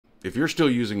If you're still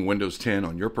using Windows 10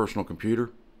 on your personal computer,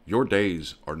 your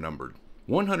days are numbered.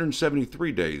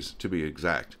 173 days to be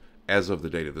exact, as of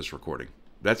the date of this recording.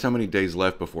 That's how many days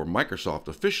left before Microsoft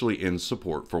officially ends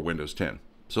support for Windows 10.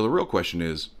 So the real question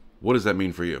is, what does that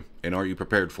mean for you? And are you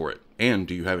prepared for it? And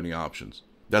do you have any options?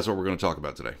 That's what we're going to talk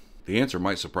about today. The answer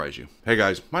might surprise you. Hey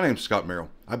guys, my name's Scott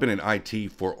Merrill. I've been in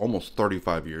IT for almost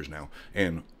 35 years now,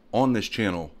 and on this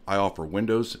channel, I offer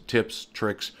Windows tips,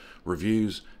 tricks,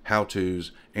 reviews,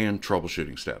 how-tos, and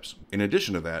troubleshooting steps. In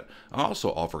addition to that, I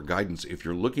also offer guidance if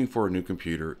you're looking for a new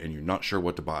computer and you're not sure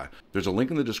what to buy. There's a link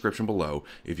in the description below.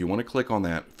 If you want to click on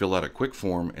that, fill out a quick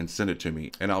form and send it to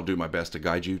me, and I'll do my best to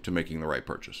guide you to making the right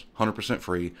purchase. 100%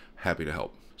 free, happy to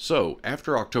help. So,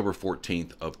 after October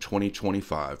 14th of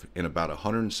 2025, in about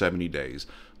 170 days,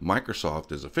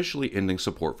 Microsoft is officially ending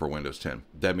support for Windows 10.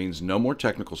 That means no more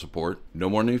technical support, no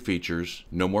more new features,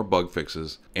 no more bug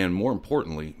fixes, and more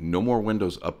importantly, no more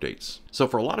Windows updates. So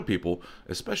for a lot of people,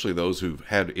 especially those who've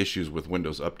had issues with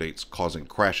Windows updates causing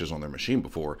crashes on their machine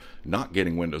before, not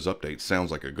getting Windows updates sounds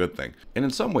like a good thing. And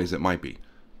in some ways it might be,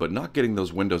 but not getting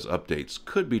those Windows updates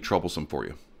could be troublesome for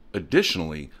you.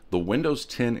 Additionally, the Windows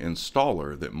 10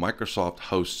 installer that Microsoft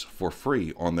hosts for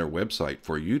free on their website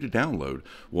for you to download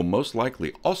will most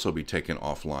likely also be taken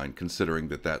offline, considering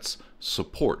that that's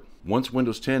support. Once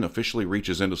Windows 10 officially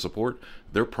reaches end of support,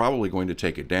 they're probably going to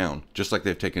take it down, just like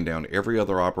they've taken down every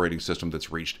other operating system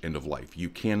that's reached end of life. You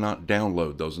cannot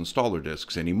download those installer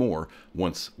disks anymore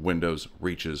once Windows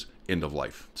reaches end of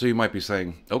life. So you might be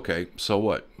saying, okay, so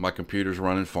what? My computer's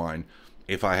running fine.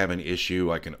 If I have an issue,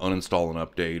 I can uninstall an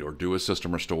update or do a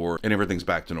system restore and everything's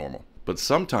back to normal. But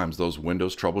sometimes those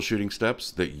Windows troubleshooting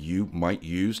steps that you might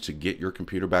use to get your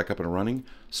computer back up and running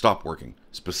stop working.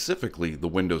 Specifically, the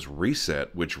Windows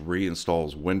reset, which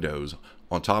reinstalls Windows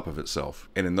on top of itself.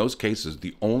 And in those cases,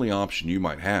 the only option you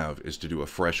might have is to do a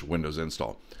fresh Windows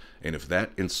install. And if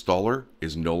that installer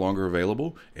is no longer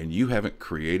available and you haven't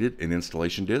created an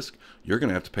installation disk, you're going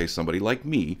to have to pay somebody like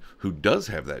me who does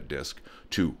have that disk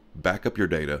to back up your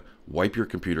data, wipe your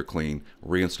computer clean,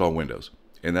 reinstall Windows.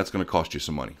 And that's going to cost you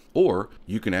some money. Or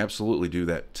you can absolutely do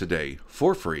that today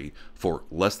for free for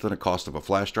less than the cost of a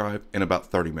flash drive in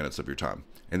about 30 minutes of your time.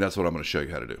 And that's what I'm going to show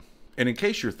you how to do. And in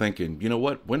case you're thinking, you know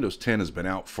what, Windows 10 has been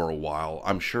out for a while.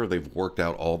 I'm sure they've worked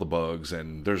out all the bugs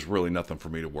and there's really nothing for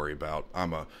me to worry about.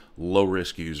 I'm a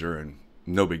low-risk user and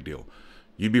no big deal.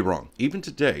 You'd be wrong. Even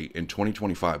today in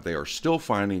 2025, they are still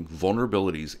finding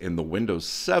vulnerabilities in the Windows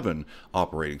 7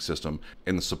 operating system,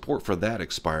 and the support for that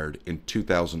expired in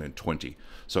 2020.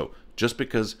 So just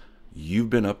because you've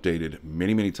been updated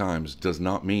many times does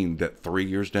not mean that 3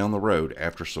 years down the road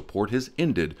after support has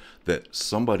ended that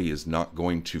somebody is not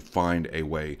going to find a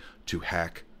way to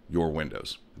hack your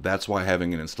Windows. That's why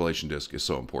having an installation disk is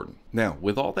so important. Now,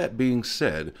 with all that being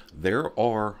said, there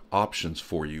are options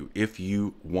for you if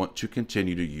you want to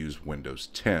continue to use Windows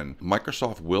 10.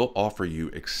 Microsoft will offer you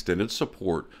extended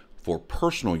support for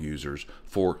personal users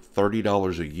for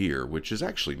 $30 a year, which is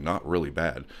actually not really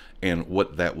bad. And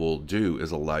what that will do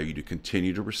is allow you to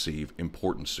continue to receive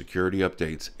important security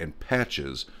updates and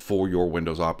patches for your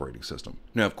Windows operating system.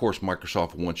 Now, of course,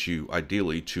 Microsoft wants you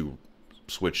ideally to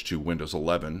switch to Windows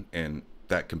 11, and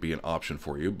that can be an option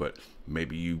for you, but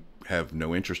maybe you have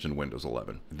no interest in Windows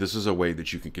 11. This is a way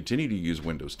that you can continue to use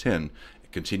Windows 10,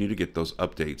 continue to get those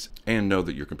updates, and know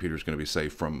that your computer is going to be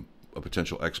safe from a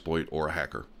potential exploit or a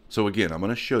hacker. So again, I'm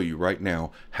going to show you right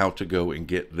now how to go and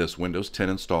get this Windows 10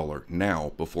 installer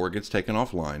now before it gets taken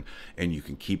offline, and you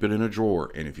can keep it in a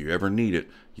drawer, and if you ever need it,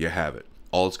 you have it.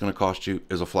 All it's going to cost you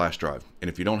is a flash drive. And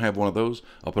if you don't have one of those,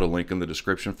 I'll put a link in the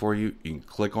description for you. You can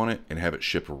click on it and have it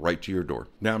shipped right to your door.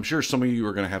 Now, I'm sure some of you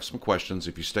are going to have some questions.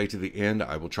 If you stay to the end,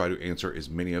 I will try to answer as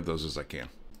many of those as I can.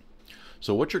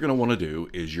 So what you're going to want to do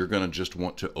is you're going to just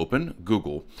want to open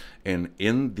Google, and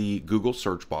in the Google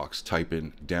search box, type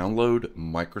in Download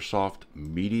Microsoft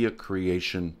Media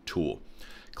Creation Tool.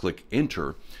 Click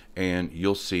Enter, and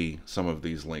you'll see some of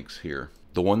these links here.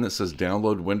 The one that says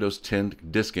Download Windows 10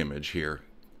 Disk Image here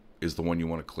is the one you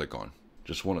want to click on.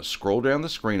 Just want to scroll down the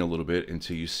screen a little bit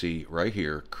until you see right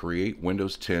here, Create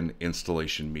Windows 10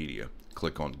 Installation Media.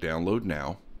 Click on Download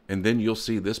Now, and then you'll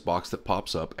see this box that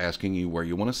pops up asking you where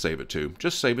you want to save it to.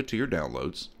 Just save it to your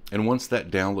downloads. And once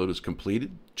that download is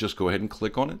completed, just go ahead and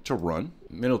click on it to run.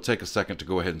 It'll take a second to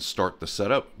go ahead and start the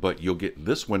setup, but you'll get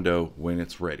this window when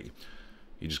it's ready.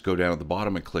 You just go down at the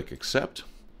bottom and click Accept.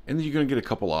 And then you're going to get a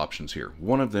couple options here.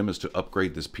 One of them is to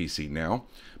upgrade this PC now,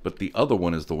 but the other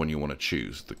one is the one you want to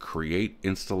choose, the Create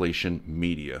Installation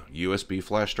Media, USB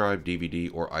flash drive, DVD,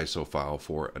 or ISO file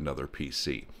for another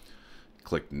PC.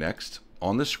 Click Next,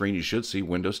 on the screen you should see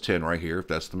Windows 10 right here if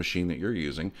that's the machine that you're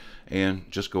using, and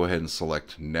just go ahead and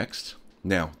select Next.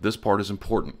 Now, this part is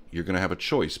important. You're going to have a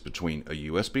choice between a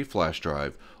USB flash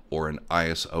drive or an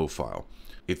ISO file.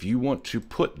 If you want to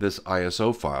put this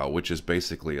ISO file, which is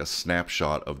basically a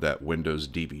snapshot of that Windows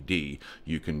DVD,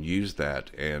 you can use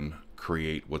that and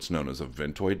create what's known as a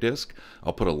Ventoy disk.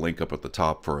 I'll put a link up at the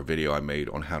top for a video I made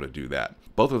on how to do that.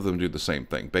 Both of them do the same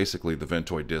thing. Basically, the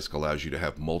Ventoy disk allows you to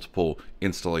have multiple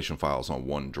installation files on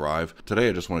one drive. Today,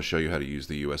 I just want to show you how to use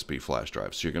the USB flash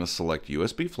drive. So you're going to select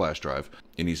USB flash drive.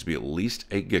 It needs to be at least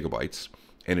 8 gigabytes,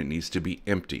 and it needs to be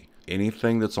empty.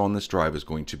 Anything that's on this drive is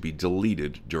going to be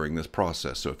deleted during this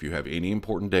process. So if you have any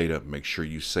important data, make sure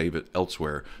you save it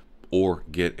elsewhere or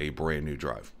get a brand new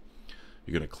drive.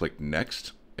 You're going to click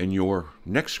Next. And your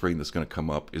next screen that's going to come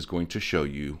up is going to show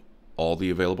you all the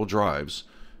available drives.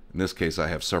 In this case, I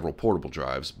have several portable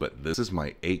drives, but this is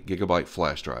my 8 gigabyte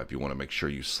flash drive. You want to make sure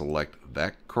you select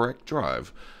that correct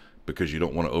drive because you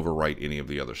don't want to overwrite any of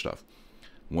the other stuff.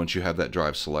 Once you have that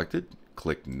drive selected,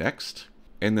 click Next,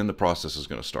 and then the process is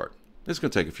going to start. It's going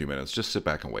to take a few minutes. Just sit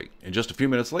back and wait. And just a few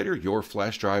minutes later, your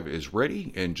flash drive is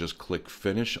ready, and just click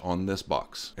Finish on this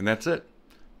box. And that's it.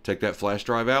 Take that flash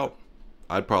drive out.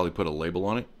 I'd probably put a label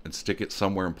on it and stick it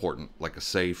somewhere important, like a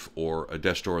safe or a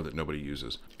desk drawer that nobody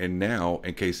uses. And now,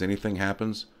 in case anything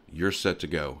happens, you're set to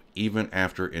go, even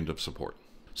after end of support.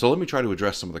 So let me try to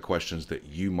address some of the questions that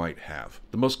you might have.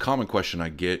 The most common question I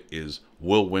get is,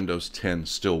 will Windows 10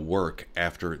 still work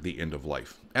after the end of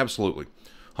life? Absolutely.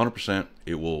 100%,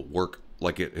 it will work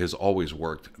like it has always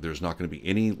worked. There's not going to be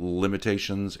any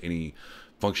limitations, any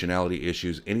functionality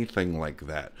issues, anything like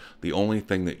that. The only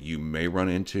thing that you may run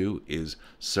into is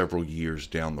several years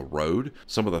down the road.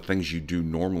 Some of the things you do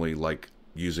normally, like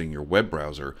using your web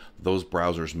browser, those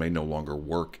browsers may no longer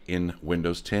work in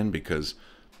Windows 10 because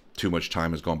too much time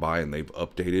has gone by and they've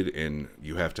updated and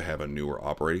you have to have a newer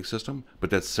operating system. But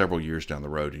that's several years down the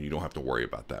road and you don't have to worry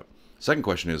about that. Second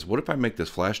question is, what if I make this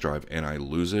flash drive and I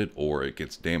lose it or it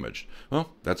gets damaged?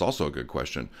 Well, that's also a good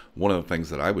question. One of the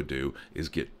things that I would do is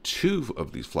get 2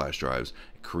 of these flash drives,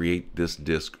 create this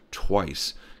disk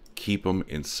twice, keep them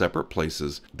in separate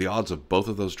places. The odds of both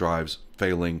of those drives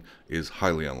failing is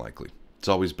highly unlikely. It's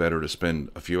always better to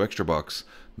spend a few extra bucks,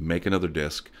 make another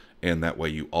disk, and that way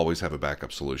you always have a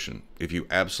backup solution. If you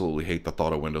absolutely hate the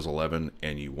thought of Windows 11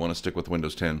 and you want to stick with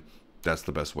Windows 10, that's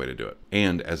the best way to do it.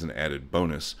 And as an added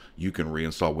bonus, you can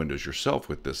reinstall Windows yourself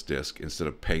with this disk instead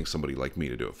of paying somebody like me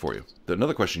to do it for you.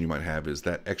 Another question you might have is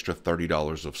that extra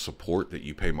 $30 of support that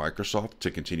you pay Microsoft to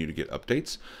continue to get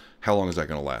updates, how long is that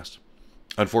going to last?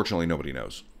 Unfortunately, nobody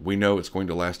knows. We know it's going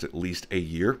to last at least a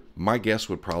year. My guess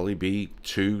would probably be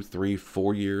 2, 3,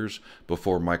 4 years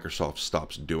before Microsoft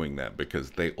stops doing that because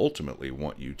they ultimately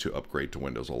want you to upgrade to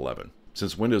Windows 11.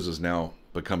 Since Windows is now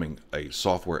becoming a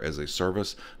software as a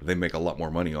service, they make a lot more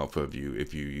money off of you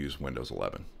if you use Windows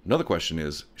 11. Another question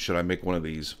is, should I make one of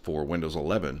these for Windows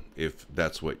 11 if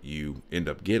that's what you end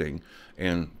up getting?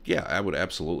 And yeah, I would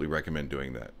absolutely recommend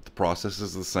doing that. The process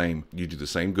is the same. You do the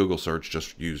same Google search,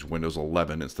 just use Windows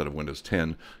 11 instead of Windows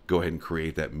 10. Go ahead and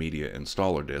create that media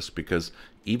installer disk because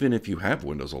even if you have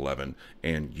Windows 11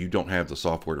 and you don't have the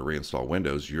software to reinstall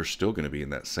Windows, you're still going to be in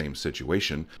that same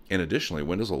situation. And additionally,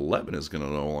 Windows 11 is going to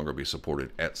no longer be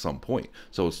supported at some point.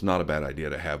 So it's not a bad idea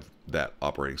to have that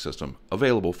operating system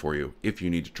available for you if you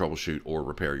need to troubleshoot or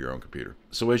repair your own computer.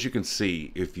 So as you can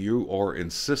see, if you are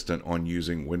insistent on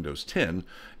using Windows 10,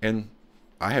 and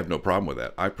I have no problem with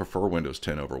that. I prefer Windows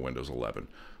 10 over Windows 11,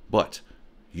 but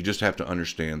you just have to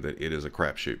understand that it is a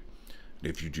crapshoot.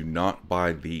 If you do not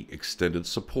buy the extended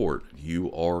support,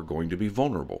 you are going to be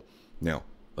vulnerable. Now,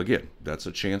 again, that's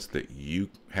a chance that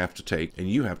you have to take, and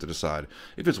you have to decide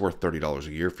if it's worth $30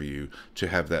 a year for you to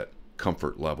have that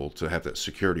comfort level, to have that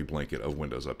security blanket of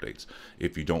Windows updates.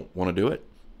 If you don't want to do it,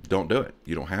 don't do it.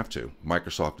 You don't have to.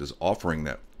 Microsoft is offering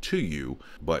that to you,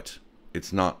 but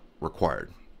it's not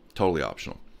required. Totally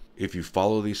optional. If you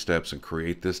follow these steps and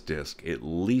create this disk, at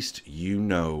least you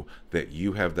know that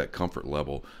you have that comfort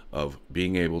level of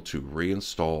being able to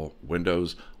reinstall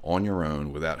Windows on your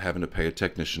own without having to pay a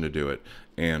technician to do it.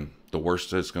 And the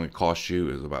worst it's going to cost you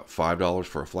is about $5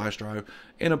 for a flash drive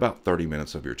and about 30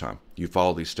 minutes of your time. You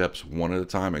follow these steps one at a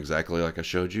time, exactly like I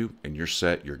showed you, and you're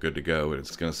set, you're good to go, and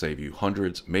it's going to save you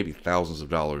hundreds, maybe thousands of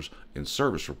dollars in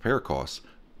service repair costs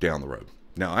down the road.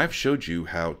 Now, I've showed you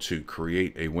how to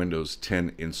create a Windows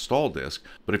 10 install disk,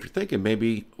 but if you're thinking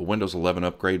maybe a Windows 11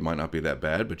 upgrade might not be that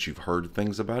bad, but you've heard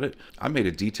things about it, I made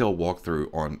a detailed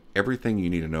walkthrough on everything you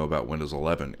need to know about Windows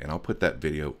 11, and I'll put that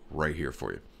video right here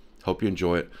for you. Hope you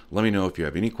enjoy it. Let me know if you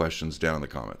have any questions down in the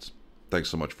comments. Thanks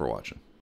so much for watching.